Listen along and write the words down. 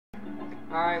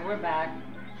Alright, we're back.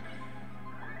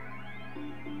 The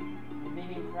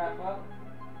meeting wrap up.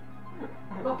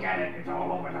 Look at it, it's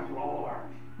all over the floor.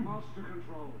 Master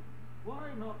Control,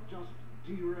 why not just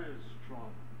de-res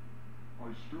Tron?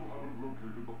 I still haven't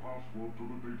located the password to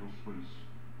the data space.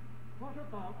 What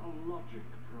about a logic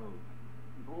probe?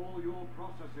 With all your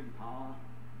processing power?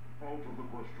 Out of the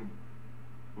question.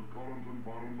 The current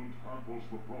environment hampers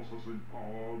the processing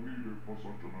power needed for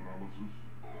such an analysis.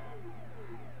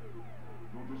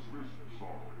 You're dismissed,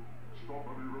 Sark. Stop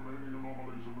any remaining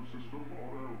anomalies in the system,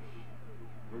 or else.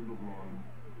 End of line.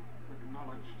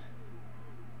 Acknowledged.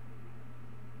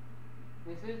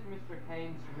 This is Mr.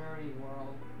 Kane's nerdy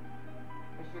world.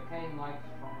 Mr. Kane likes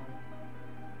Tron.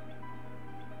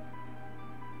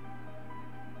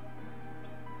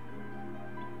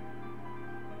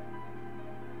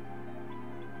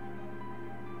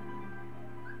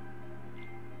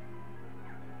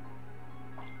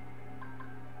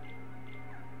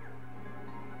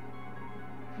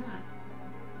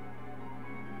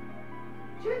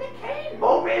 To the Kane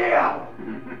Mobile!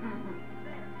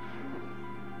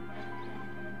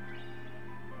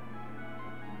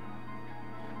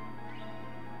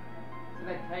 To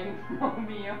the Kane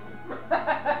Mobile.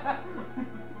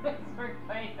 Mr.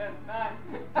 Kane does not.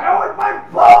 Down with my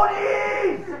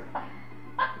ponies!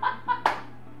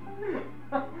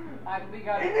 I think I.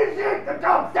 Initiate the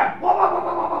jump step! Whoa, whoa, whoa,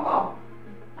 whoa, whoa, whoa.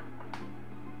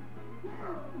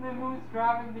 And then who's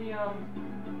driving the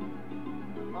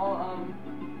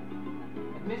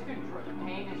if Mr.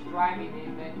 Kane is driving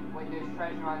it, then when there's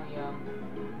treasure on the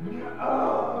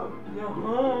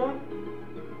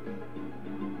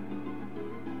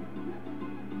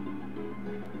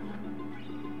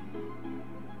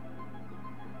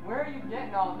Where are you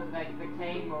getting all the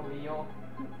Kane mobile?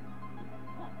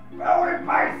 Powered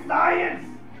by science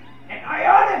and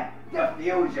ionic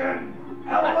diffusion!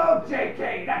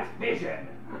 LOJK, that's vision!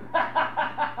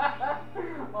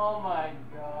 Oh my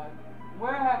god.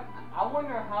 I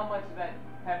wonder how much of that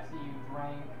Pepsi you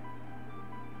drank.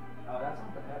 Oh, that's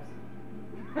not the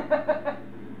Pepsi.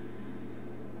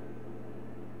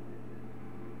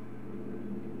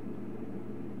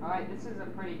 Alright, this is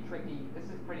pretty tricky.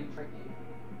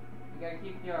 You gotta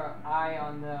keep your eye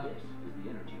on the... This is the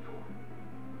energy core.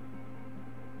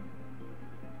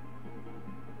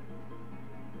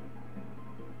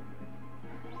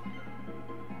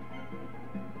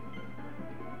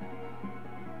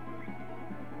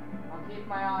 I'll keep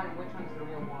my eye on which one's the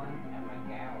real one. And my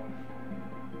gouge.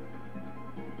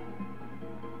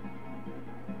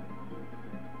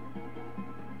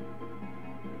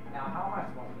 Now, how am I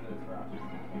supposed to do this route?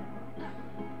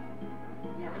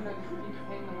 Yeah, no, just keep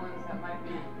hitting the ones that might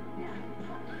be.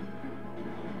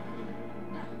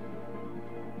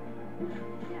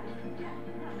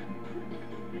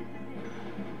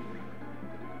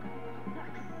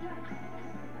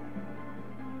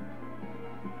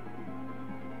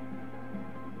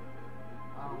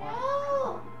 No!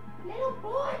 Little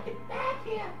boy, get back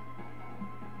here!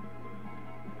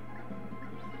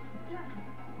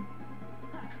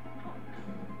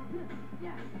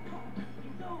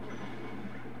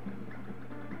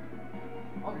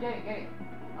 Oh, get it.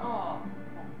 Oh.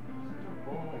 Such a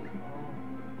boy.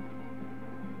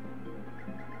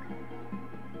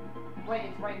 Wait,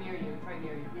 it's right near you.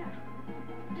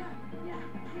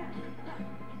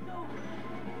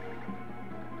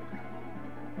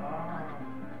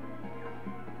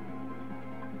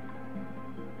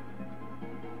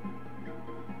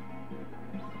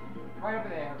 Right over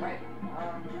there, right?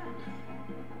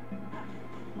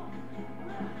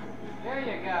 There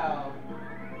you go.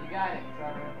 You got it,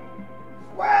 Trevor.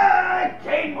 Swag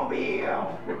Kane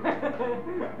Mobile!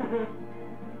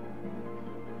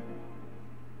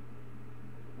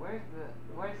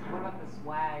 What about the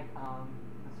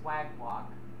swag block?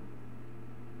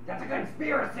 That's a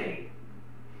conspiracy!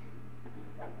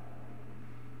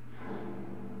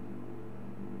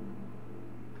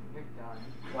 You're done.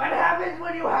 What happens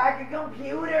when you hack a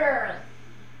computer?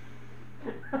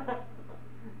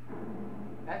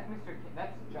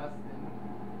 That's Justin.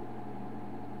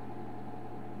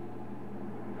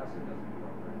 Justin doesn't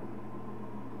program.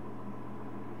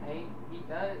 Hey, he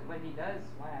does, but he does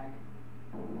swag.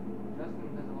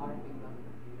 Justin does a lot of things on the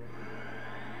computer.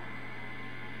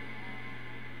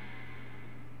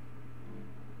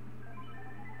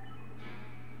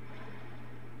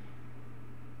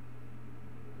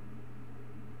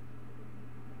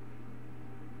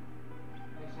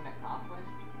 Mission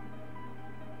accomplished.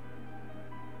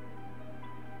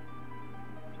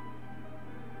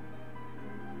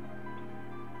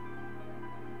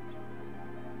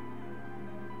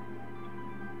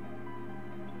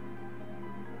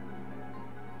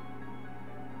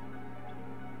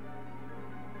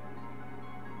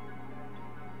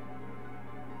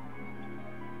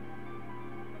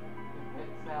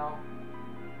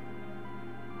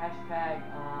 bag.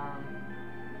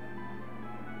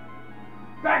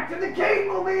 Back to the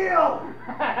Cane-mobile!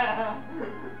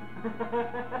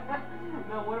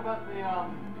 No, what about the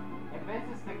if this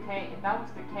is the cane, if that was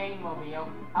the cane mobile,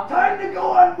 how Time to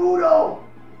go on Mudo!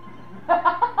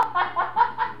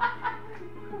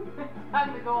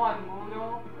 Time to go on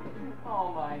Moodle?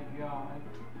 Oh my god.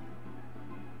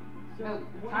 So,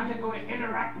 Time to go and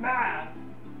interact mad!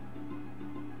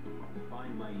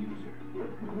 find my user. I'll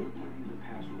give you the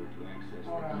password to access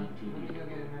Hold the on, let me DTV. go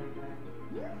get another bag.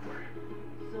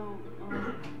 So,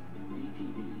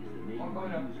 DTV is the name I'll of go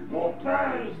the to- user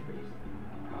Okay. space.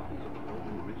 Copies of all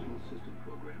the original system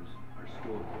programs are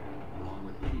stored there, along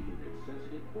with anything that's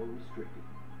sensitive or restricted.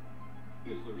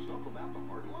 Is there stuff about the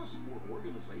Heartless or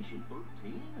Organization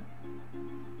 13?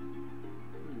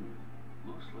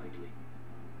 Most likely.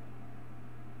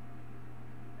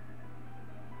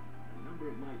 A number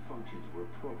of my functions were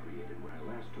appropriated when I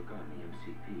last took on the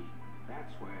MCP.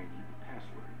 That's why I need the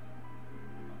password.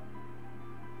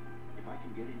 If I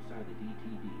can get inside the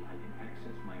DTV, I can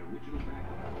access my original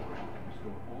backup program and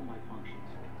restore all my functions.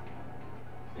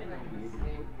 Then I'll be able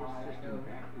to put this system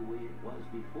back the way it was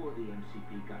before the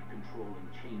MCP got control and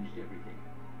changed everything.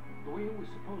 The way it was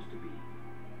supposed to be.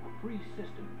 A free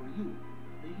system for you,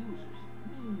 the users.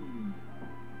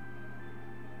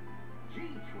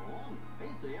 Gee, Tron,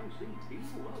 ain't the MCP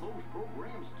one of those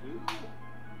programs too?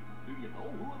 Do you know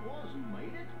who it was who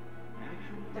made it?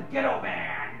 Actually, The Ghetto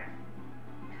Man!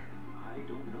 I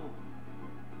don't know.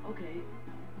 okay.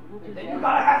 We'll just... You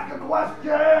gotta ask a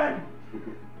question!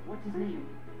 What's his name?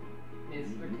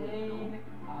 Mr. Kane,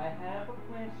 I have a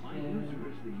My question. user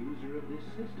is the user of this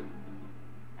system.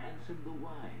 Ansem the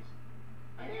Wise.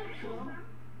 Ansem?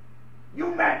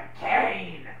 You meant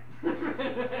Kane!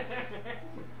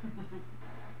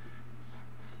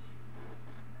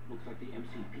 Looks like the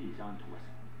MCP's onto us.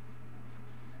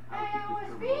 I always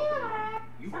feel like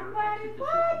somebody's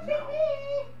watching me.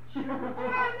 I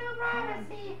have no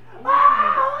privacy.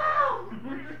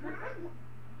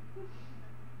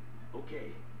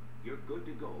 Okay, you're good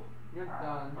to go. You're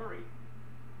done. Hurry.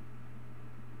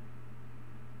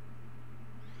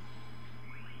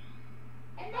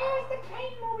 And there's the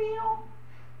Cane-mobile.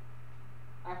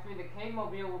 Actually, the cane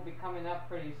mobile will be coming up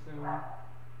pretty soon.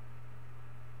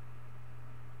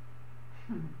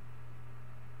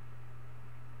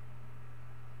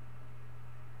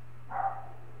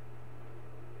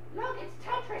 Look, it's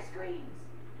Tetris screens.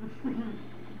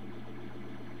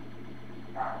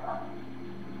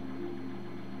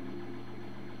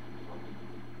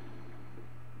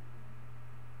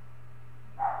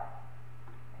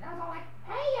 And I was all like,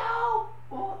 hey yo,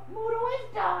 Moodle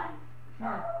is done.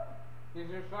 Did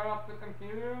you shut off the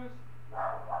computers?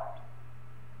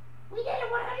 We did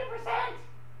it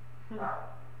 100%.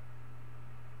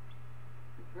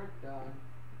 You're done.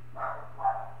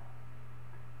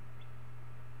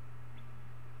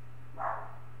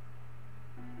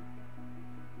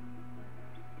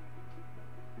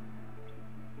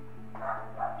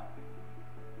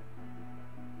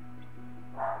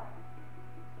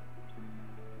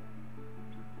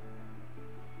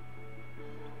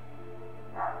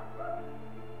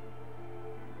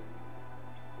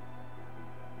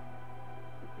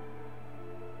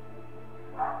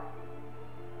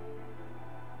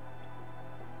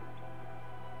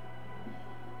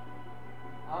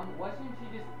 Wasn't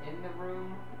she just in the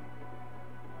room?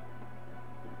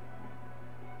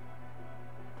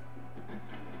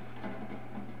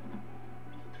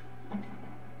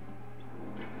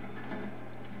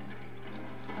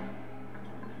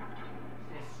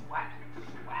 Swag.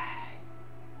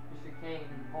 Mr. Kane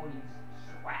and Pony's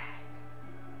swag.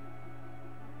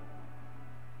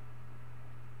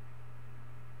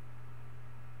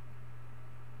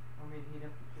 Want me to heat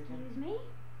up the chicken? Excuse me?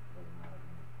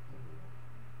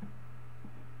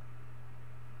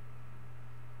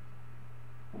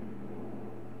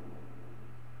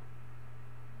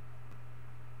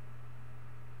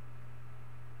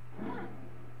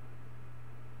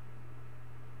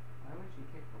 Why would she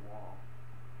kick the wall?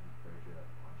 Pretty sure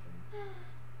that's punching.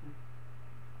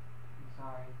 I'm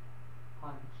sorry.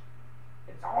 Punch.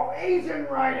 It's all Asian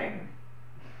writing!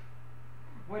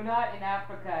 We're not in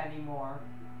Africa anymore.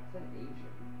 I said Asian.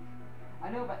 I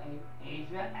know about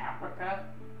Asia, Africa.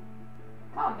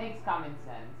 Makes common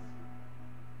sense.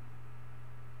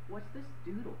 What's this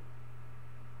doodle?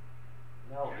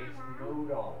 No, it's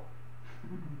Noodle.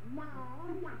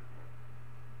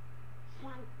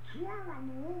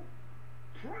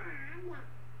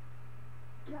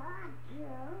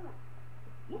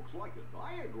 Looks like a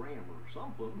diagram or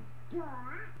something.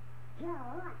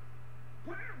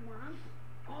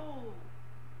 Oh,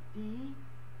 D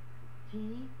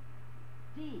D.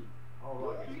 Oh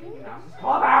look, it's Mickey Mouse's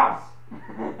clubhouse!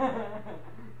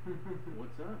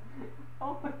 What's up?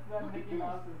 Oh, what's that Look at Mickey this.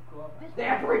 Mouse's club? They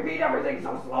have to repeat everything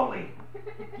so slowly!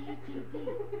 DTD.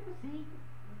 See?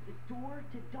 The door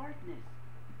to darkness.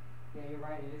 Yeah, you're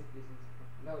right. It is. This is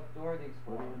no Dora the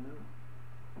Explorer.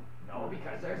 No,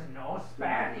 because there's no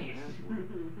Spanish!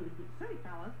 Say,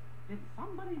 fellas, did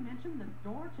somebody mention the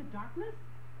door to darkness?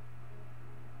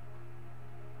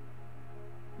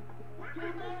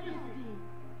 Your Majesty.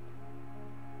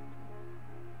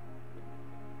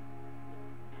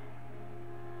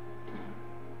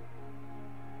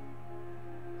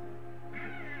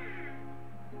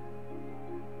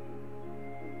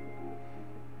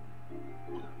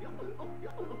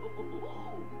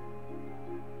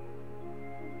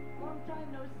 Long time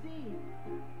no see.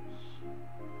 Shh.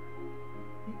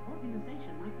 The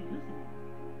organization might be listening.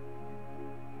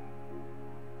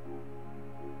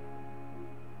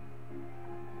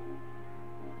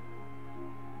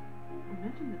 You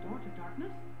mentioned the door to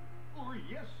darkness? Oh,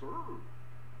 yes, sir.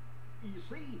 You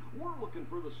see, we're looking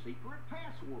for the secret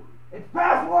password. It's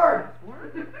password!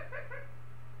 Word?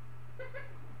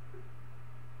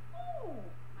 Oh,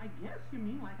 I guess you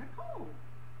mean like a code.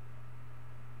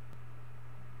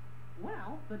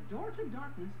 Well, the door to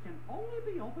darkness can only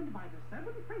be opened by the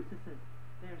 7 princesses.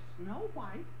 There's Snow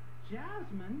White,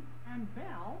 Jasmine, and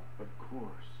Belle. Of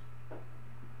course. How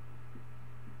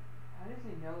does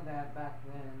he know that back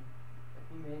then? If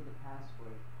he made the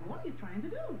password. What are you trying to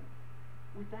do?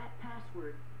 With that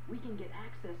password, we can get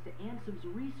access to Ansem's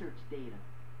research data.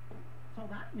 So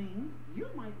that means you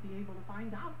might be able to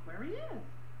find out where he is.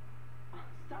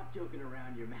 Stop joking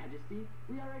around, Your Majesty.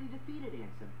 We already defeated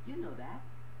Ansem. You know that.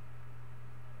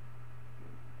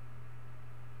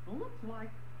 Looks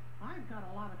like I've got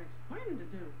a lot of explaining to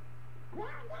do.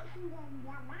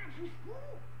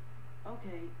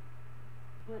 Okay,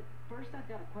 but first I've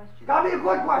got a question. Gotta be a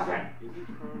quick question! Isn't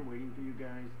Kern waiting for you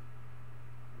guys?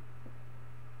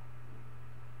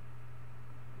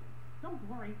 Don't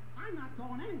worry, I'm not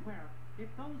going anywhere.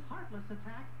 If those Heartless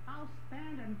attack, I'll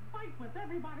stand and fight with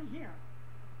everybody here.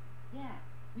 Yeah,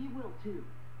 we will too.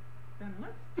 Then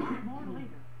let's talk more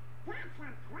later. That's a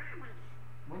promise!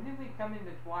 When did we come into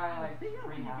I'll Twilight's see you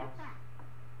when you treehouse? get back.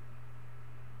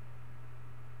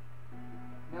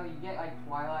 No, you get like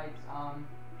Twilight's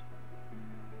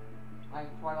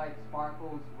Twilight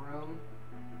Sparkle's room.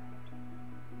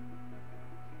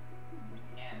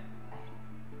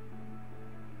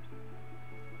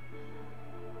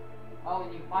 Oh,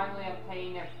 and you finally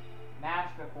obtain a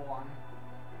master form.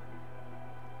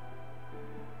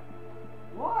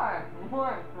 What?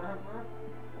 What, Trevor?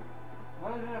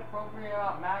 What is inappropriate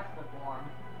about master form?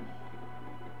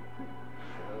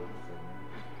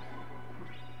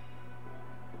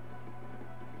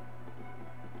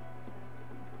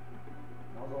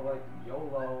 Also like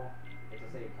YOLO, it's a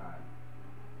save time.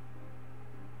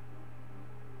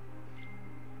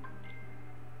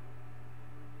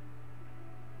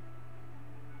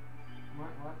 What?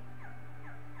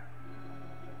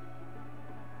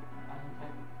 I didn't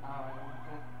check. Oh, I didn't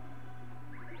check.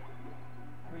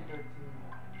 313.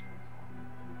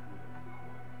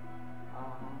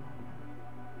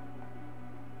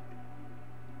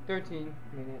 13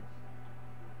 minutes.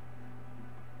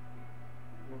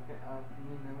 You okay? You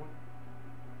need another one?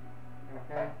 You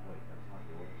okay? Wait, that's not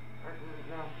yours.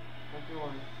 No, that's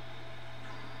yours.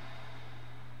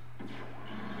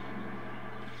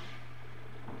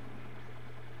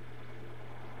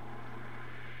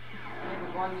 Yeah,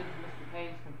 we're going into Mr.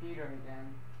 Payne's computer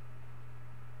again.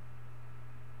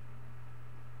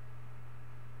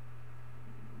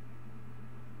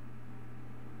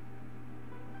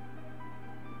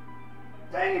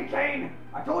 Dang it, Kane!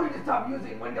 I told you to stop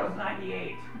using Windows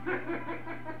 98!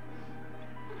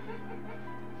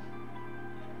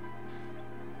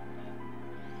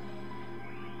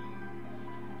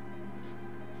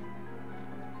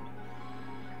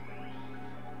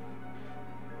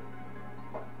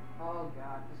 Oh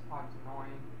god, this part's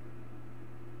annoying.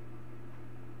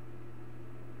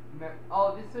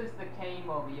 Oh, this is the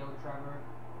K-Mobile, Trevor.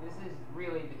 This is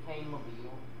really the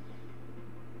K-Mobile.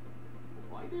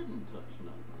 I didn't touch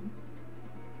nothing.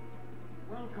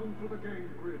 Welcome to the game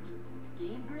grid.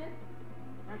 Game Grid?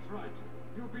 That's right.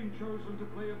 You've been chosen to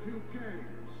play a few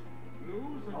games.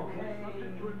 Lose and Okay, you'll be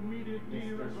subject to immediate Mr.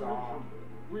 de-resolution. Saw.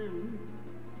 Win.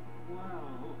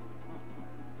 Well,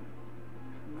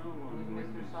 no one Who's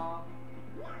wins. Mr. Saw?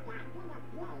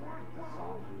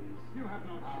 Saw, please. You have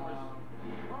no choice.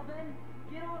 Well then,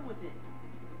 get on with it.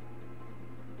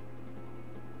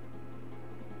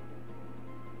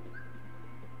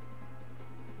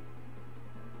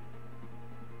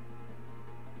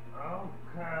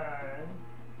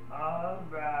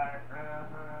 Alright,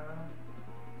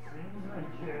 seems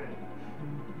legit.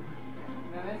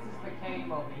 Now this is the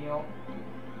K-Mobile.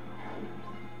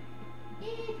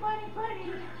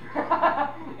 E2020.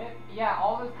 Yeah,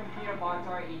 all those computer bots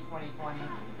are E2020.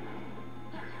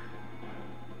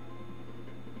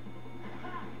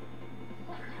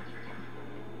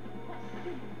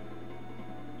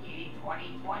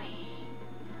 E2020.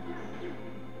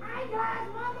 Eyeglass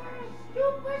mother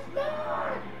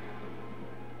superstar.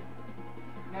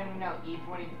 No,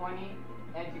 E2020.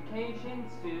 Education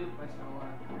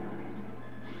Superstore.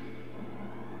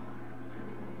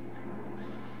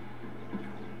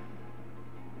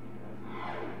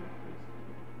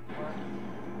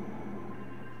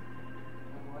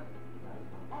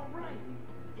 Alright,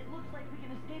 it looks like we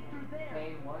can escape through there.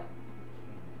 Hey, what?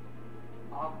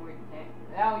 Awkward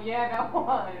oh yeah, that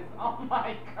was! Oh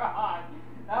my god!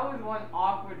 That was one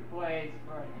awkward place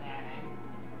for a cannon.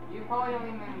 You probably don't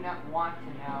even want to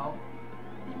know.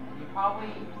 You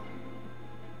probably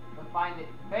would find it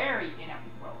very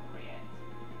inappropriate.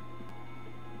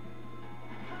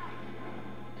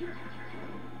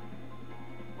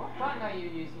 What button are you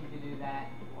using to do that?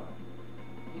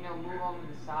 You know, move over to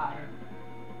the side.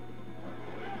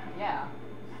 Yeah.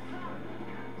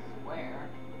 Square.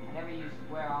 I never use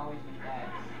square, I always use X.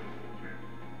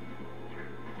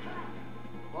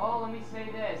 Well, let me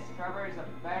say this. Trevor is a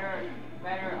better,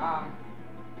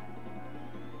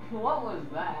 what was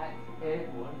that? It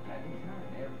was Pennington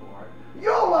Airport.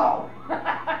 YOLO!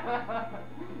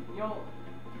 You'll...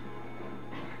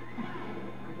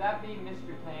 Could that be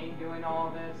Mr. Kane doing all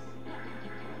of this?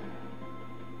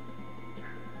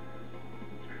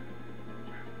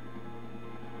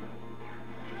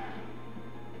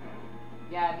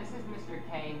 Yeah, this is Mr.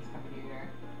 Kane's computer.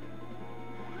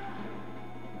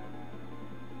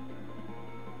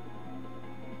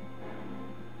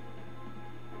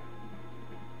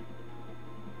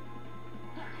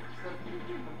 So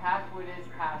the password is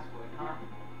password, huh?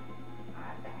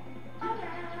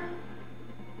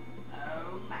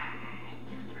 Oh my.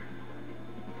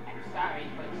 I'm sorry,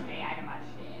 but stay out of my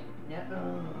shed. Stay out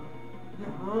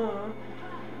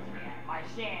of my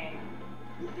shed.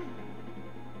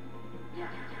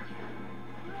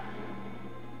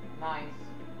 Nice.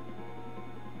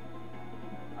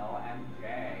 OMJ.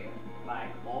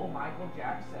 Like old Michael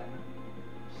Jackson.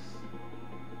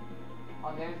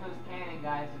 Oh, there's those cannon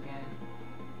guys again.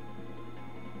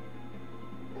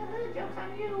 Joke's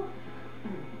on you.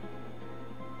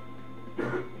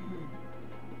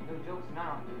 No joke's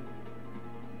not on you.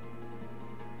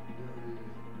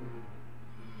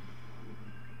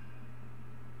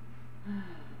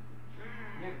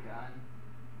 You're done.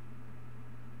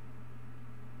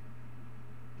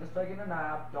 Just taking a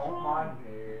nap, don't mind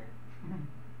me.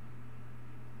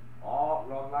 Oh,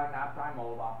 looks like nap time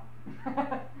over.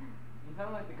 You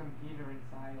sound like the computer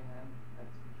inside of him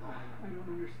that's controlling I him. don't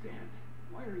understand.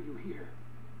 Why are you here?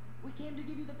 We came to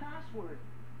give you the password.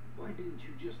 Why didn't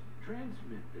you just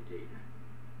transmit the data?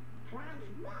 What?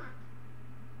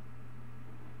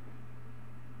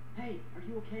 Hey, are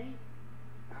you okay?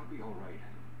 I'll be all right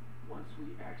once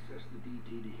we access the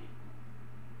DTD.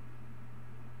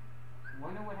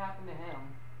 Wonder what happened to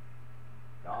him.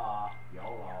 Duh,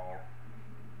 YOLO.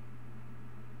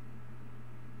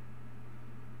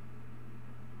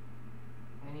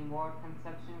 Any more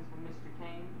conceptions from Mr.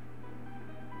 Kane?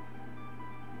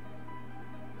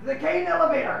 The Kane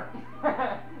elevator!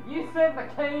 You said the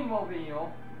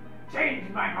K-Mobile. Change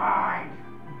my mind!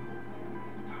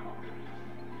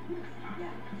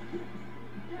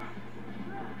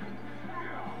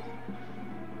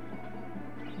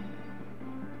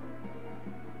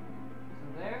 So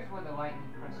there's where the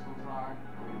lightning crystals are.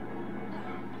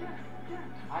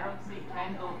 I don't see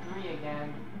Kendall 3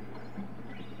 again.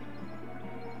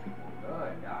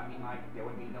 Good. I mean, like, there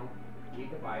would be no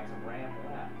gigabytes of RAM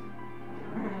left.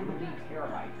 It would be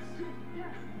terabytes.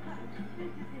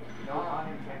 No pun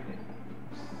intended.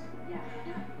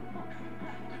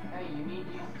 Hey, you need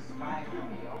to use the spy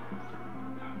wheel.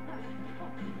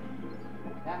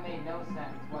 That made no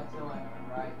sense whatsoever,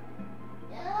 right?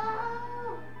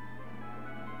 No.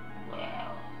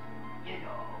 Well, you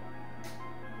know.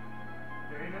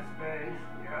 Data space,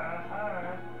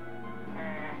 yeah.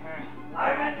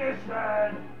 I'm in your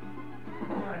shed!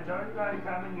 Don't you gotta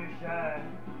come in your shed?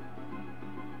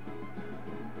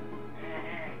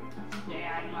 Stay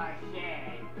out of my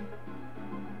shed.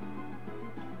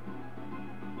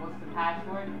 What's the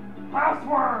password?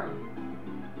 Password!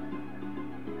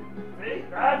 See?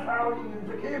 That's how you use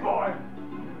the keyboard!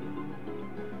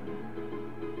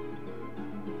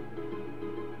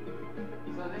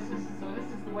 So this is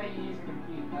the way you use a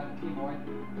keyboard.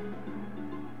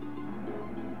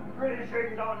 Pretty sure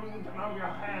you don't need to move your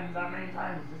hands that many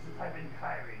times just to type in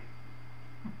Kyrie.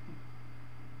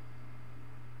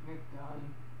 McDone.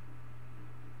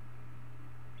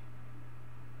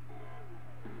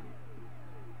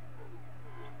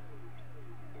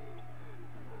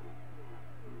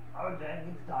 Oh, Jen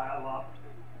needs dial up.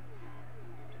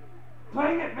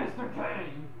 Dang it, Mr.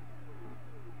 Kane!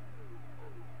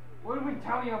 What did we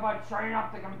tell you about shutting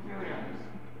off the computers?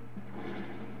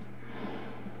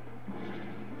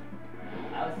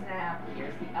 Oh snap,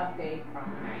 here's the update from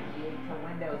 98 to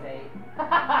Windows 8.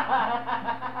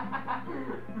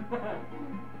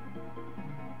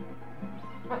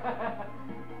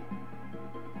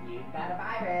 You've got a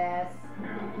virus.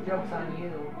 Joke's on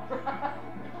you.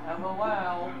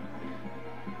 LOL.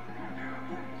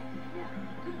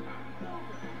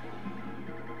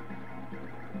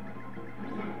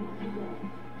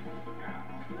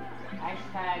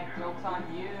 Hashtag joke's on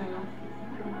you.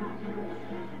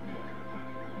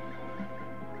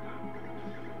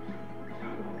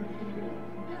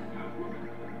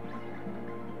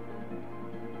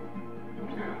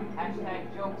 Hashtag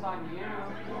joke's on you.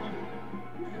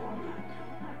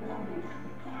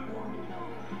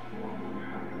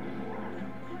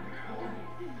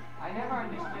 I never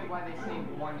understood why they say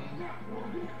warning. Yeah.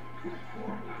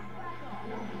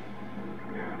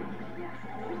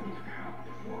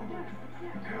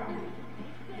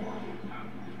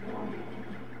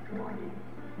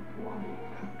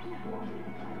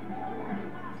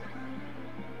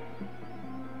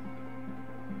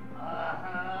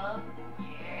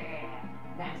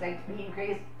 Next HP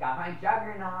increase, got my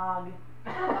juggernog.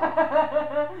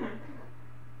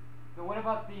 So what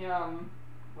about the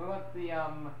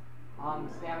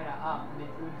stamina up and the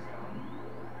tombstone?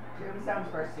 Tombstone's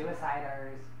for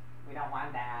suiciders. We don't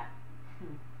want that.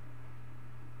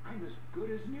 I'm as good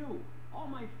as new. All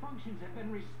my functions have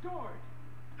been restored.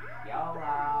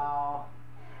 YOLO.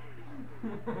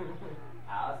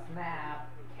 Oh snap.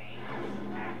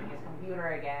 Kane's hacking his computer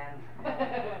again.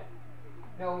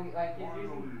 No, like he's Finally,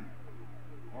 using.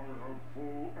 I have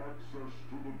full access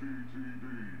to the DTD.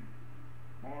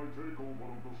 My takeover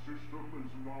of the system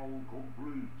is now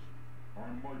complete. I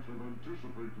might have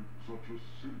anticipated such a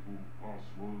simple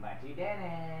password. But you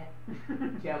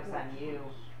didn't. Joke's on you.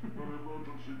 An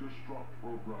emergency destruct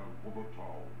program for the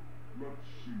town. Let's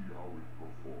see how it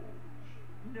performs.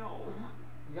 No.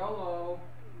 YOLO.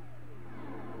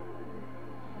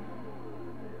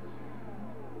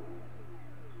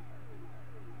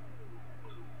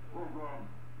 Program,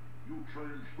 you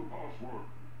changed the password.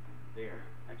 There,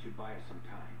 that should buy us some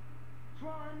time.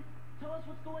 Tron, tell us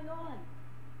what's going on.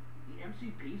 The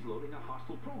MCP's loading a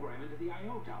hostile program into the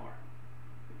I.O. tower.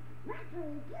 What do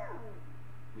we do?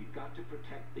 We've got to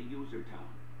protect the user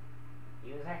town.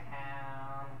 User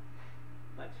town.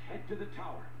 Let's head to the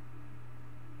tower.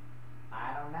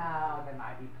 I don't know. There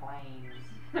might be planes.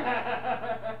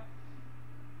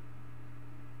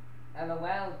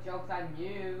 LOL, joke's on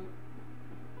you.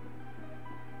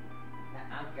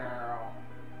 Nuh-uh, girl.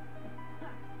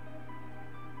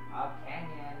 Oh,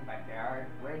 canyon, but there are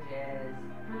bridges.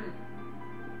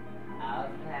 Oh,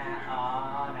 snap.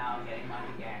 Oh, no, getting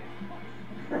mugged again.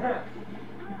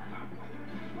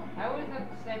 I always have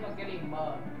to say about getting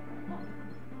mugged.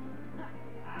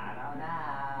 I don't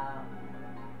know.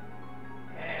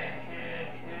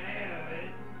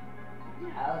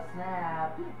 Oh,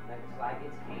 snap. Looks like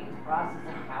it's Kane's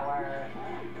processing power.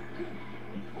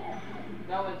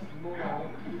 No, it's Moodle.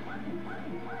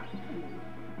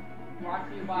 Brought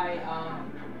to you by,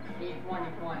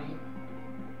 E2020.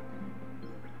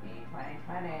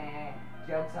 E2020.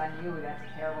 Joke's on you. That's a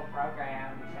terrible program.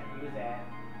 You shouldn't use it.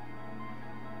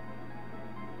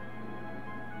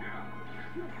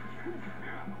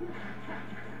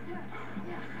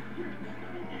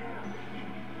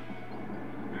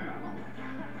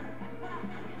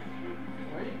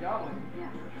 Where are you going?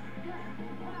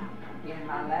 Getting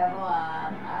my level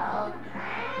up. Oh,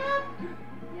 crap.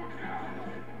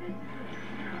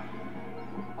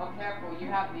 Oh, careful, you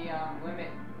have the,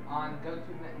 limit on go to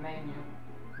the menu.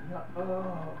 No,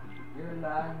 oh, you're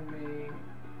lying to me.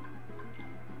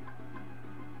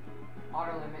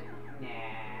 Auto limit.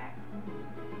 Nah.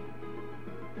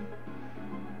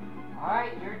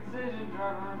 Alright, your decision,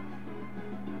 Trevor.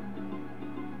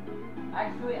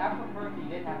 Actually, I prefer if you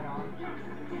did have it on.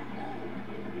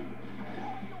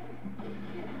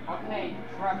 Okay,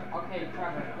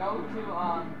 Trevor, go to,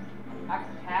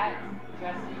 Cat,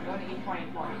 Jesse, go to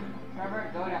E2020. Trevor,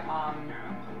 go to,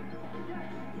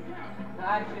 no,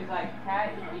 actually, it's like Cat,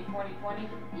 E2020,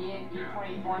 Ian,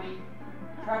 E2020,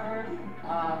 Trevor,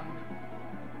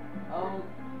 Oh,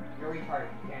 You're retarded.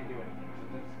 You can't do anything.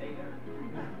 So just stay there.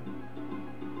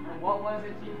 and what was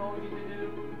it she told you to do?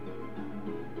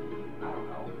 I don't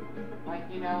know. Like,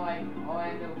 you know, like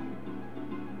Orlando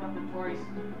Preparatory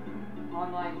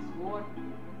Online School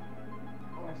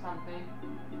or something.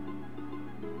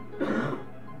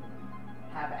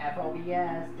 Have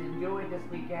FOBS. Didn't do it this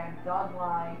weekend. Dog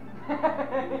life.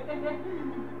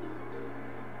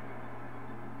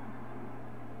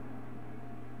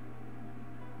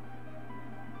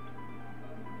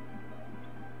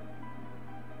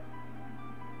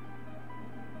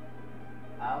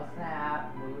 Oh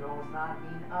snap, Moodle's not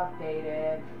being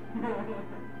updated.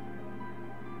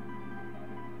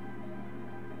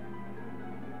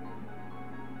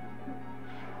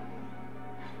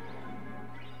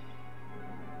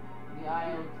 The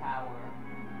IO Tower.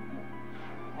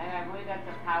 And I believe that's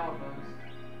a power boost.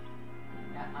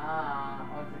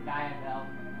 Oh, it's a Diabell.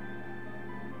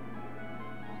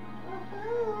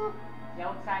 Woohoo!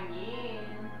 Joke's on you!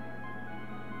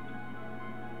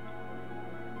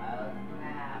 Oh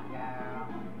snap, girl.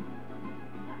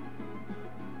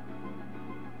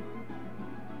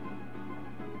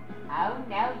 Oh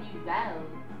no, you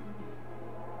don't.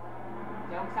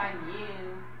 Joke's on you.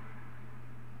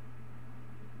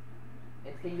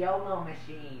 It's the Yolo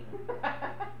machine.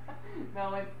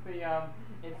 No, it's the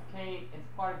it's Kane. It's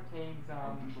part of Kane's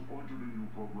I'm disappointed in you,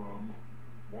 program.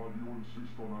 Why do you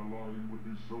insist on allying with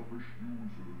these selfish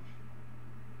users?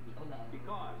 Yolo.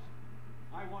 Because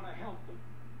I want to help them.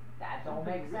 That don't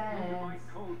Something make written into my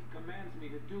sense. code commands me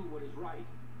to do what is right.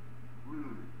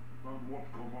 Really? And what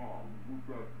command would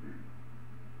that be?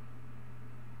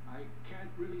 I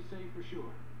can't really say for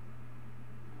sure.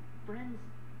 Friends,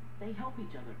 they help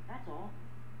each other, that's all.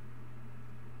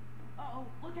 Uh-oh,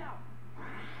 look out!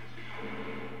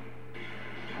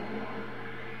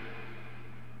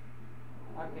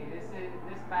 Okay,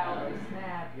 this battle Oh is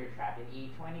snap, you're trapped in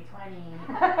E2020.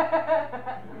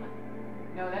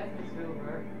 No, that's the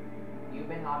Silver. You've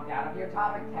been knocked out of your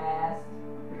topic test.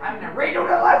 I'm gonna redo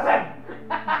the lesson!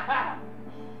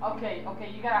 Okay,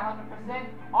 you got 100%.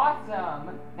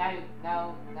 Awesome. Now,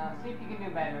 see if you can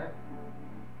do better.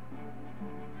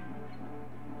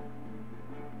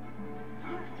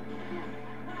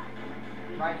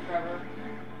 Right, Trevor.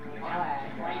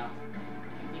 Right.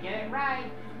 If you get it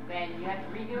right, then you have to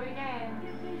redo it again.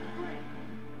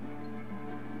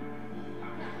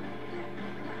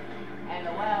 And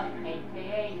the well,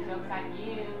 aka joke's on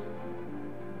you.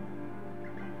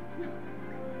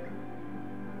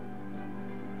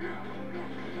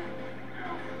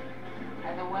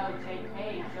 And the well, JK,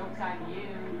 joke's on you.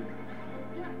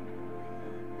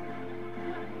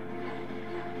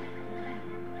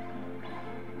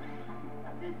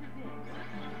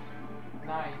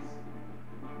 Nice.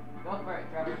 Go for it,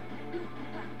 Trevor.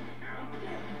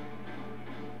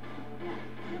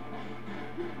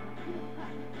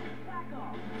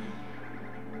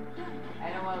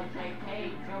 NOL JK,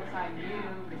 joke's on you,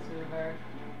 the Silver.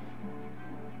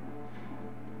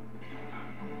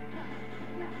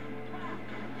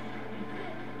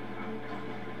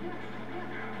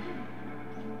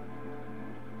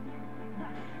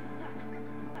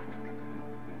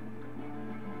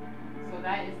 So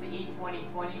that is the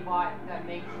E2020 bot that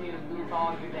makes you lose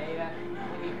all your data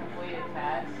when you complete a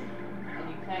test, and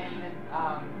you can't even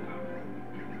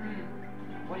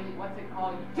what's it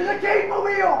called? To the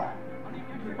King-mobile!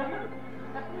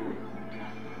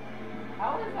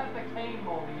 How is that the Kane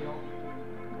mobile?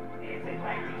 Is it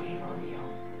like the King-mobile?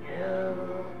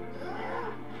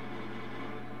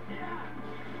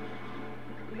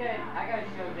 I gotta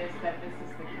show this that this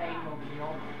is the Kane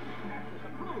mobile.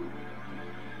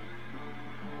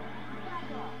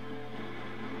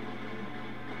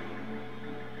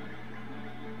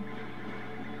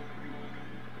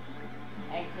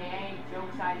 AKA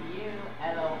jokes on you,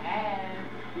 LOL.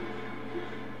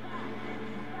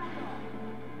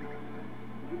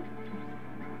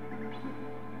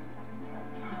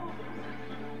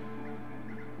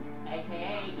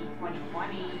 AKA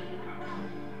E2020.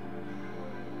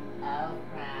 Oh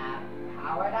crap.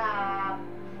 Powered up.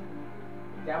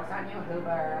 Joke's on you,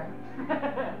 Hoover.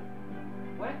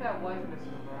 What if that was Miss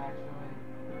Hoover, actually?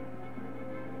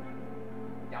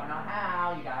 Don't know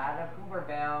how. You got out of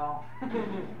Hooverville.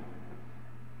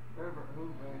 Herbert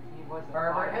Hoover, he was a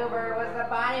Herbert Hoover was the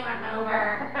body maneuver.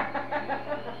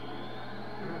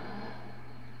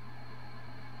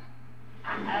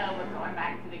 Uh-oh, we're going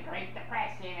back to the Great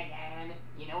Depression again.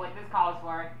 You know what this calls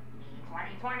for?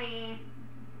 2020.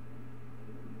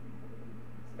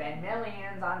 Spend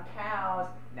millions on cows,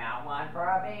 not one for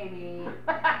a baby.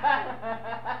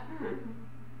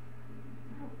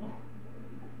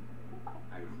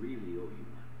 I I really owe you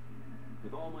one.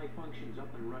 With all my functions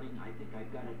up and running, I think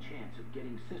I've got a chance of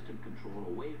getting system control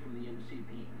away from the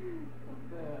MCP.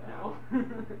 Now,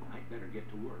 I'd better get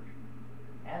to work.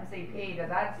 MCP, does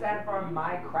that stand for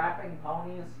My Crapping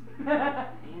Ponies?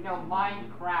 No,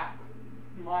 Minecraft.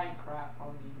 Minecraft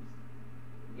ponies.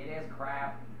 It is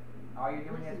crap. All you're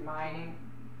doing is mining.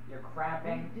 You're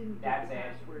crapping. That's the it.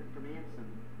 password from Ansem.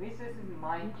 At least this is He just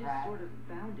Minecraft. sort of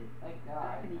found it. Thank God.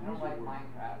 Back in I the don't user like world.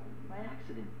 Minecraft. By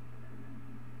accident.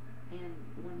 And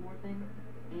one more thing,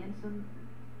 Ansem,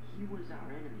 he was our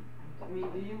enemy. I mean,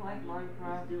 do you like He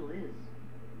Minecraft? still is.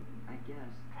 I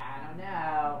guess. I don't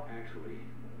know. Actually,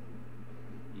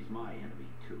 he's my enemy,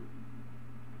 too.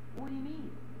 What do you mean?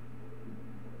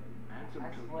 Ansem I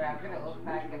took swear, I'm gonna Intel's look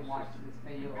back and original watch system this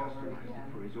video and over customized it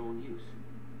again. for his own use.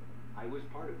 I was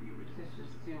part of the original This is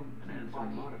system, too and Ansem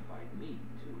funny. modified me,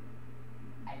 too.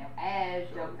 I know as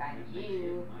So, joke on it makes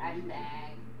you. him my user.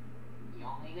 Hashtag. You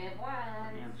only live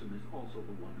once. Ansem is also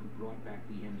the one who brought back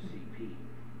the MCP.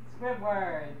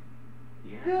 Squidward. The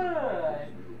Good. Ansem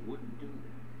person wouldn't do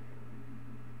that.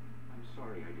 I'm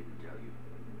sorry I didn't tell you.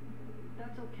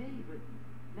 That's okay, but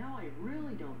now I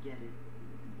really don't get it.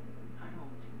 I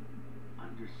don't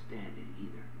understand it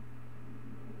either.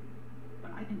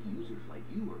 But I think users like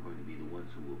you are going to be the ones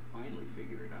who will finally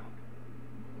figure it out.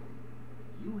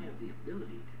 You have the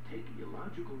ability to take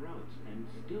illogical routes and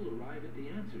still arrive at the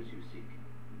answers you seek.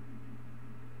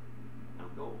 Now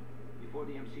go, before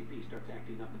the MCP starts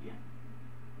acting up again.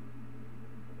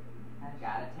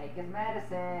 Gotta take his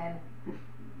medicine.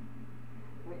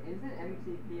 Wait, isn't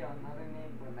MCP another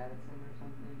name for medicine or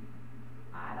something?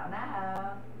 I don't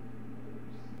know.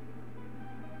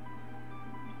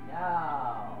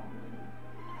 No.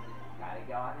 Gotta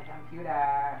go on the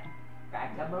computer.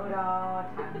 Back to Moodle.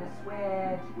 Time to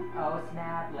switch. Oh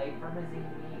snap, late for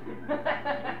Mazzini.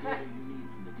 The data you need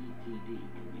from the DTD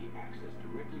can be accessed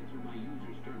directly through my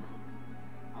user's terminal.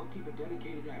 I'll keep a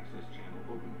dedicated access channel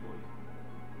open for you.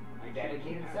 I changed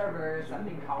the Dedicated password servers, so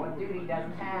something you Call can of Duty work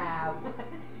doesn't on have.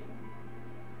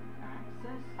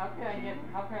 Access? How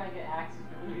can I get access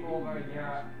to people over in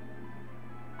Europe?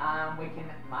 We can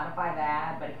modify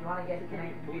that, but if you want to get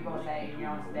connected to people, say, in your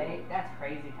own state, that's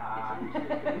crazy talk.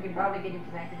 We can probably get you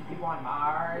connected to people on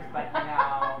Mars, but you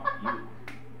know. You,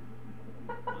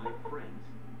 my friends,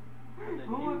 are the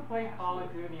Who new would play Call of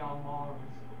password. Duty on Mars?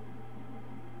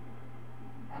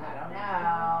 I don't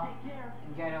know. Take care.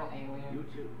 Ghetto You alien.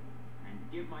 too, and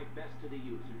give my best to the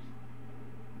users.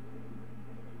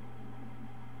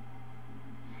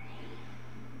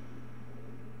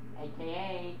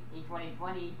 AKA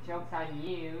E2020 jokes on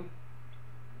you.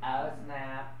 Oh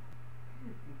snap.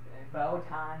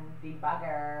 Photon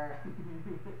debugger.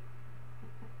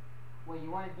 Well,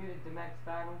 you want to do the Demex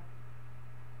battle?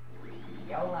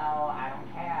 YOLO, I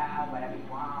don't care, whatever you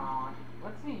want.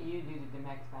 Let's see you do the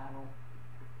Demex battle.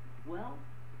 Well,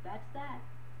 that's that.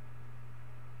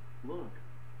 Look,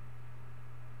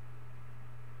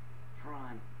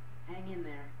 Tron, hang in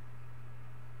there.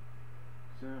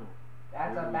 so,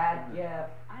 That's where a do we bad start?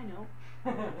 gift. I know.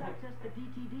 Let's access the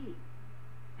DTD.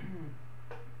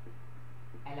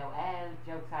 LOL,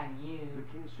 jokes on you. The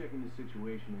King's checking the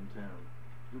situation in town.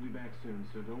 He'll be back soon,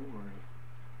 so don't worry.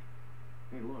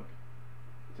 Hey, look,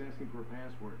 it's asking for a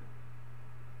password.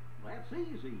 That's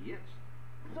easy. It's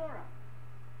Zora!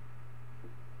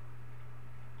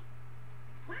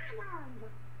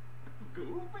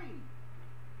 Goofy.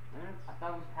 That's I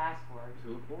thought it was password. to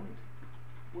the point.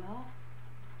 Well,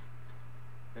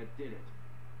 That did it.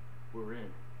 We're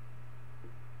in.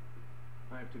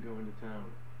 I have to go into town.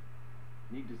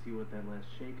 Need to see what that last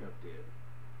shakeup did.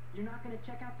 you're not gonna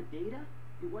check out the data?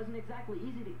 It wasn't exactly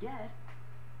easy to get.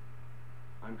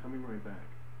 I'm coming right back.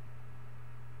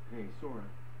 Hey, Sora,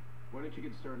 why don't you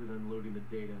get started unloading the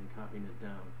data and copying it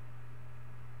down?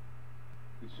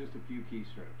 It's just a few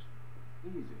keystrokes.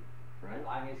 Easy, right? As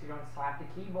long as you don't slap the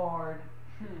keyboard.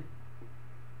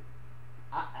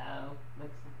 Uh-oh.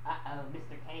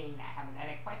 Mr. Kane, I have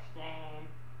another question.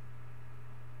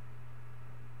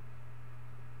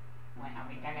 What are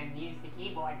we gonna use the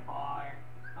keyboard for?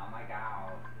 Oh my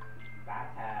god.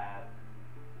 Bathtub.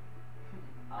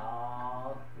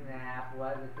 Oh snap,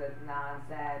 what is this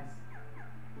nonsense?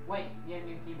 Wait, you have a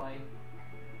new keyboard.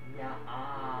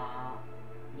 Nuh-uh.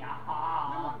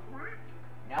 Yaha.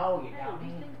 No, you Hey,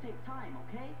 dummy. these things take time,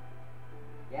 okay?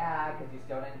 Yeah, because you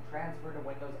still didn't transfer to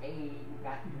Windows 8. You've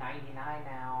got 99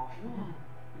 now. Whoa,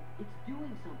 it's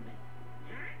doing something.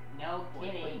 No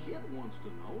Well, kidding. it wants to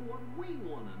know what we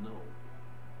want to know.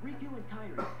 Review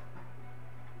entirety.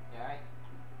 Alright.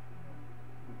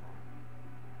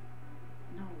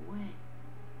 No way.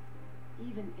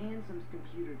 Even Ansem's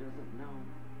computer doesn't know.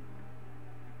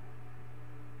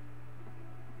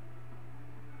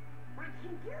 What's he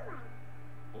doing?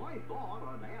 I thought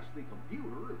I'd ask the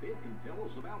computer if it can tell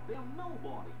us about them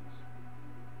nobodies.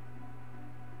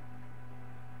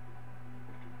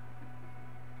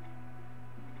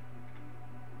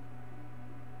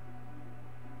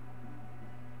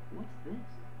 What's this?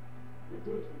 The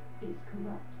data is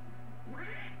correct. What?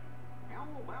 How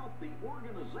about the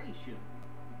organization?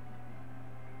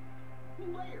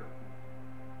 There.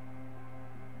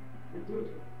 The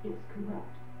data is correct.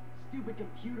 Stupid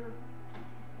computer.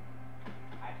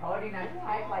 I told you not to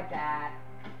type like that.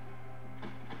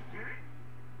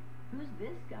 Who's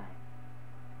this guy?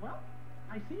 Well,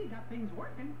 I see you got things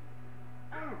working.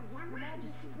 Oh, Your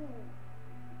Majesty.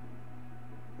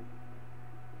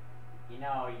 You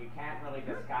know, you can't really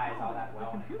disguise all that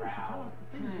well in a computer should tell crowd. us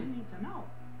the things we need to know.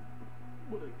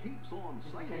 But it keeps on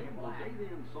saying make it the black.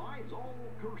 data inside's all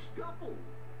kerscuffled.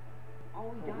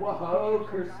 All we got Whoa, is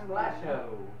pictures of guy with Kersplasho.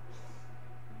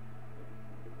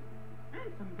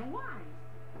 Ansem the Wise.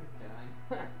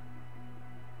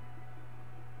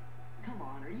 Come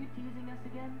on, are you teasing us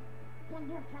again? Can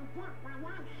you forget my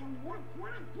action looks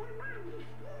like Your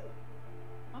Majesty?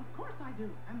 Of course I do,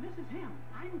 and this is him.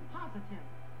 I'm positive.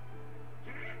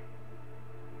 Huh?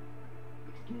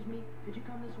 Excuse me, could you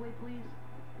come this way, please?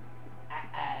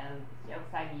 Uh-oh,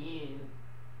 joke's on you.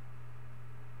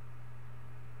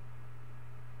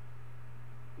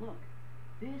 Look,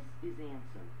 this is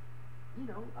Ansem. You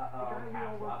know, the Uh-oh, guy we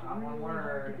all caps worked lock on one really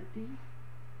hard to word. defeat.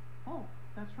 Oh,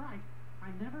 that's right. I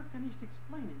never finished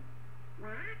explaining. What?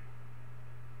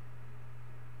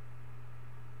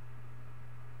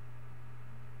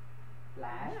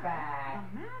 Flashback.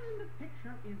 The man in the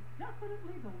picture is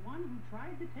definitely the one who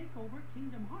tried to take over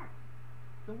Kingdom Hearts.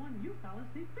 The one you fellas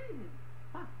defeated.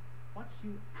 But what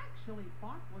you actually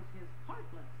fought was his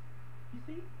Heartless. You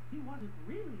see, he wasn't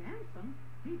really handsome.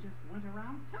 He just went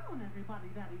around telling everybody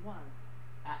that he was.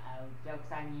 Uh-oh,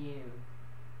 joke's on you.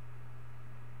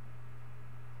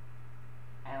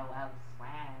 LOL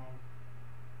swag.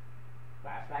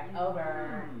 Flashback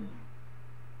over.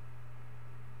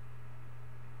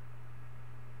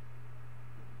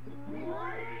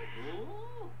 What?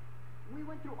 Oh? We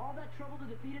went through all that trouble to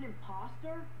defeat an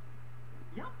imposter?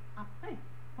 Yup, a fake.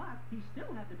 But he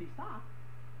still had to be stopped.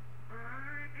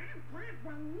 I thought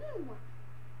we knew it.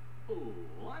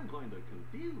 Oh, I'm kind of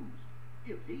confused.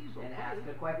 If he's a Then ask fake,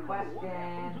 a quick then what question.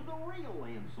 happened to the real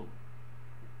Ansem?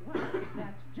 Well,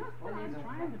 that's just what I'm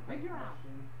trying to figure out.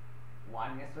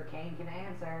 One Mr. Kane can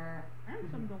answer.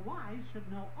 Ansem the Wise should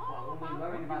know all What will we about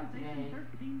learn about Organization today?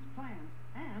 13's plans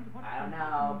and what I don't can know.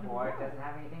 happen to the Board world. doesn't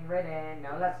have anything written.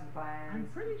 No lesson I'm plans.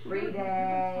 pretty sure Free he could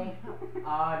day. give us some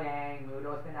Oh dang,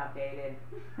 Mudo's been updated.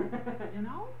 help. You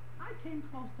know, I came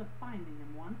close to finding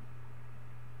him once.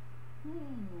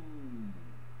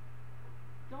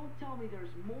 Don't tell me there's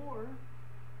more.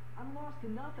 I'm lost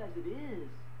enough as it is.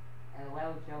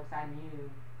 LOL, joke's on you.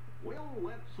 Well,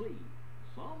 let's see.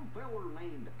 Some feller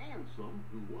named Ansem,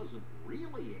 who wasn't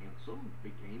really Ansem,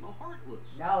 became a Heartless.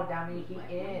 No, dummy, Does he that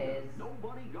mean is. that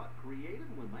nobody got created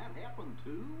when that happened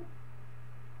too?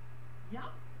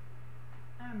 Yup.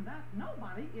 And that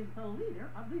nobody is the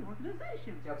leader of the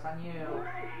organization. Joke's on you.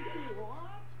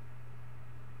 What?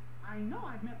 I know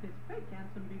I've met this fake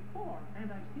Ansem before,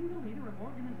 and I've seen the leader of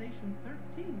Organization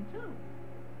 13 too.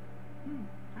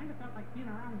 Kind of felt like being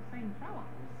around the same fella.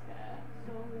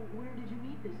 So, where did you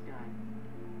meet this guy?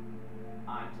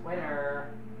 On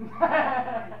Twitter.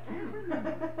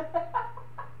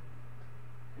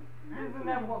 Isn't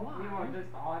that what we were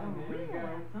just on a The minute real ago?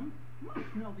 Ansem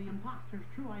must know the imposter's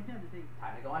true identity.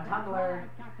 Time to go on That's why Tumblr.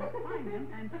 I've got to find him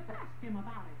and ask him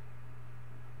about it.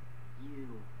 You.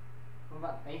 What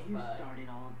about You Facebook? started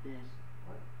all of this.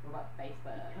 What about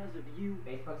Facebook? Because of you.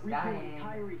 Facebook's We killed dying.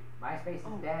 Kyrie. MySpace is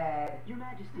Oh. dead. Your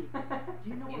Majesty, do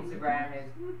you know what Instagram is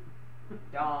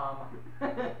dumb.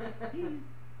 He's...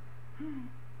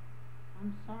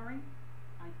 I'm sorry.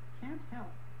 I can't help.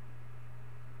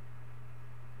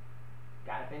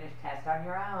 Gotta finish test on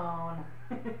your own.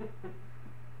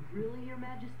 Really, Your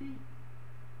Majesty?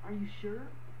 Are you sure?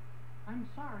 I'm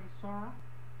sorry, Sora.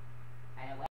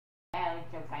 LOL,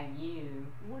 joke's on you.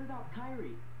 What about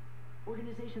Kyrie?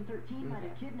 Organization 13 might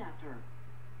have kidnapped her.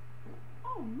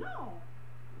 Oh no!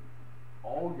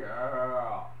 Oh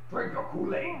yeah. Drink the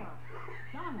Kool-Aid. Sora,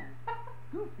 Donald,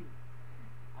 Goofy.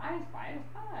 I spy.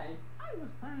 I was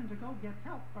planning to go get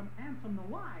help from Ansem the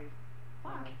Wise,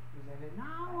 but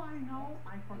now I know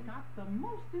I forgot the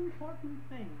most important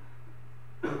thing.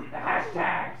 The I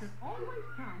hashtags. should always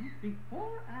come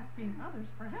before asking others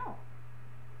for help.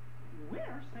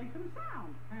 we're safe and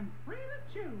sound and free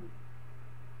to choose.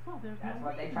 So there's That's no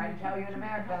what they reason try to you tell you in shouldn't choose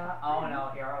America. to help a Oh friend. no,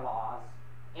 here are laws.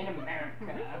 In America.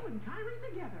 Rachel and Kyrie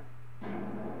together.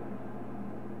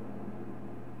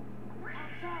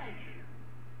 Outside.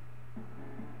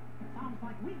 Sounds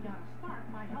like we gotta start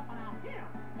by helping out here.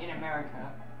 In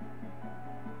America.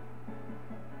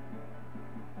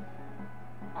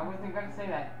 I wasn't gonna say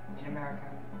that. In America.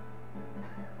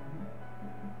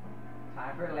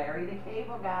 Time for Larry the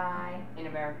Cable Guy. In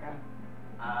America.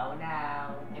 Oh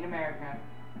no. In America.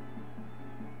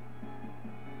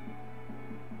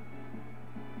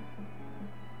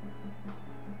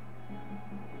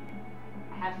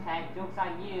 Hashtag jokes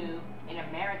on you. In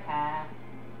America.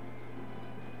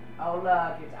 Oh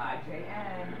look, it's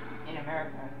IJN. In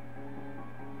America.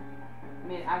 I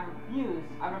mean,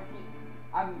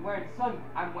 I'm wearing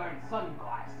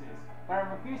sunglasses, but I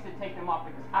refuse to take them off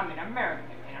because I'm an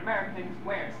American, and Americans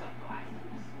wear sunglasses.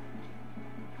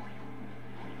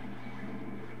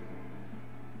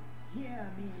 Hear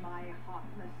me, my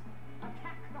heartless.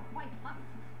 Attack the white husks.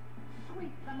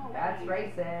 Sweep them away. That's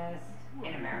racist.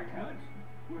 In America.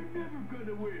 We're never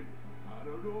gonna win. I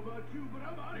don't know about you, but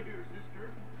I'm out of here,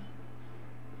 sister.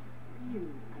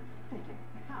 You pathetic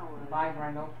coward. Bye,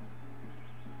 Brendel.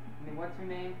 I mean, what's her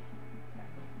name?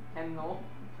 Kendall.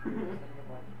 In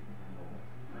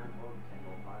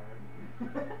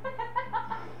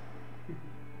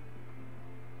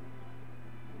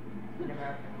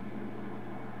America.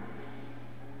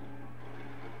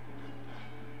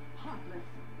 Heartless.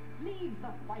 Leave the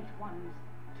white ones.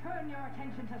 Turn your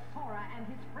attention to Sora and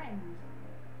his friends.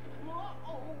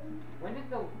 Uh-oh. When did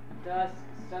the Dusk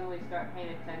suddenly start paying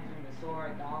attention to Sora,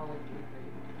 Donald, and Goofy?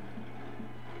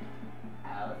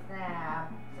 Oh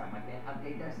snap. Someone didn't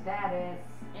update their status.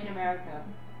 In America.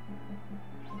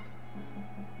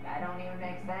 That don't even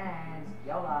make sense.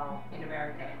 YOLO. In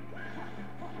America.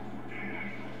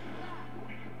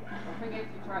 Don't forget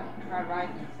to try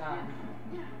Rising Sun.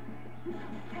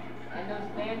 And those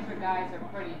dancer guys are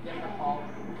pretty difficult.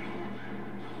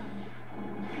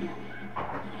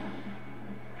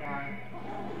 Sorry.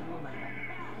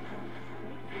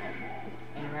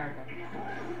 In America.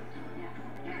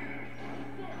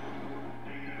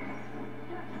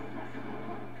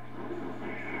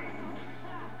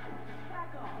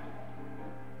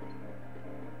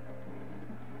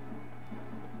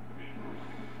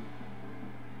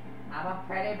 I'm a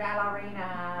pretty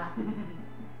ballerina.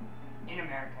 In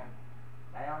America.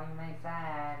 That don't even make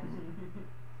sense.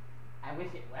 I wish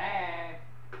it were.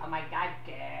 Oh my god,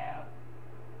 girl.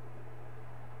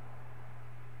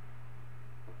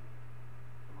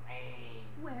 Hey.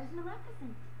 Where's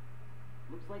Maleficent?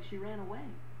 Looks like she ran away.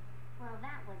 Well,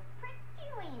 that was pretty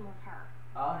lame of her.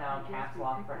 Oh no, I guess caps we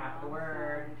lock picked for the half the wrong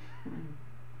word.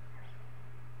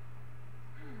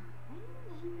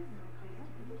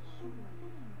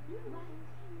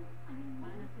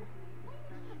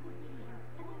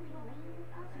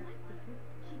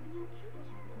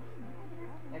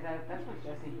 Yeah, that's what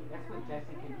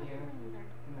Jesse can hear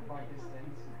from the far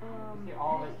distance. You hear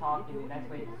all of us talking, and that's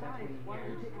what he Why don't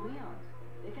you hears. pick Leon's?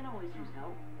 They can always use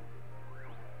help.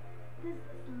 Does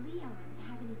this Leon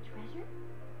have any treasure?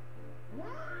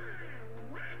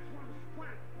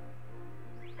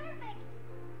 Perfect!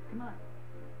 Come on.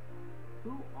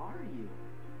 Who are you?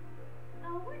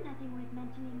 Oh, we're nothing worth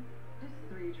mentioning. Just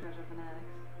 3 treasure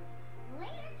fanatics.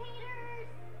 Later, taters!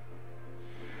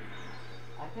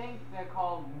 I think they're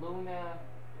called Luna.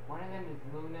 One of them is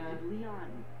Luna. Did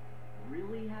Leon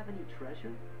really have any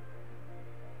treasure?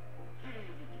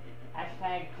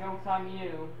 Hashtag jokes on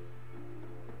you.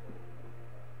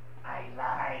 I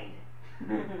lied.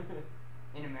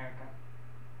 In America.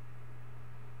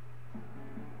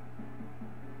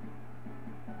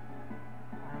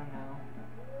 I don't know.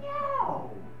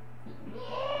 No!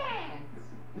 Yes!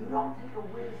 You don't take a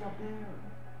whiz up there.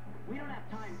 We don't have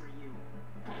time for you.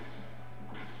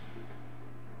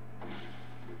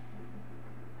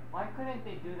 Why couldn't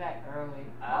they do that early?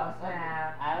 Oh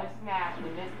snap. Oh snap, we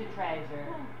missed the treasure.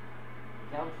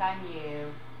 Joke's on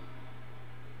you.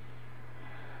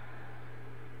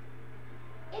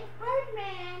 It's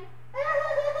Birdman!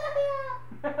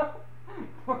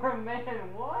 For a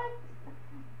man, what?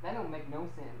 That don't make no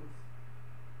sense.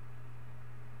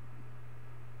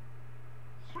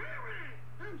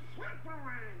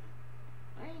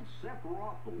 Ain't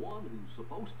Sephiroth the one who's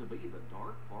supposed to be the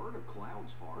dark part of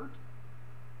Cloud's heart?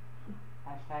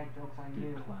 Hashtag jokes on you.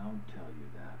 Did Cloud tell you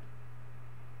that?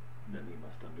 Then he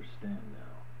must understand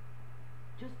now.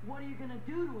 Just what are you gonna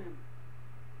do to him?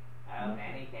 Oh,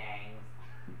 many things.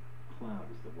 Cloud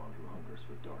is the one who hungers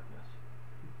for darkness.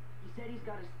 He said he's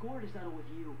got a score to settle with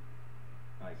you.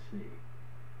 I see.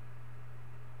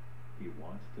 He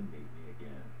wants to meet me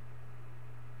again.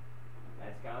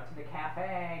 Let's go to the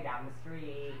cafe down the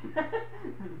street.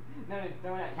 No, the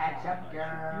donut Catch shop. up,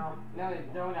 girl. No, the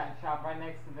donut shop right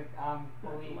next to the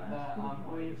police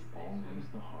Always station.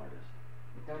 the hardest.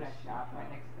 The donut shop right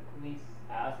next to the police.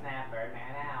 Oh snap,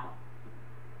 Birdman out.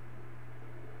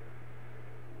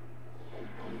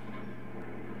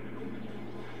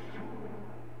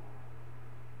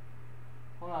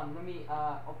 Hold on, let me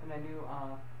open a new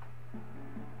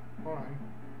hold on.